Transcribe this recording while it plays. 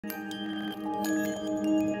The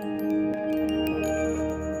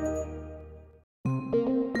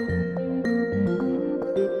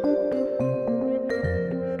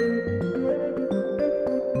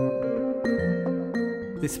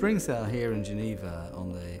spring sale here in Geneva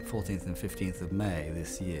on the 14th and 15th of May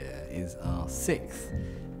this year is our 6th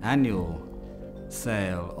annual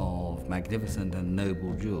sale of magnificent and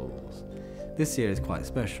noble jewels. This year is quite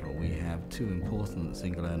special. We have two important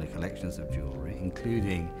single-owner collections of jewellery,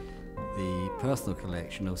 including the personal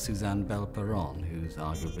collection of Suzanne Belperron, who's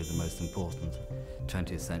arguably the most important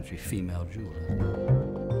 20th century female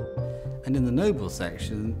jeweller. And in the noble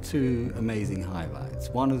section, two amazing highlights.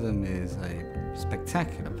 One of them is a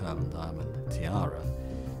spectacular pearl and diamond tiara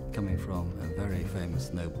coming from a very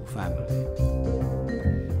famous noble family.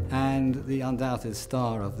 And the undoubted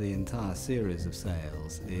star of the entire series of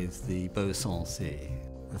sales is the Beau Sancy,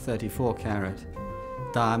 the 34-carat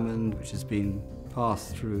diamond which has been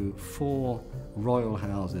passed through 4 royal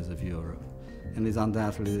houses of Europe and is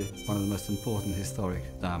undoubtedly one of the most important historic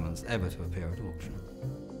diamonds ever to appear at auction.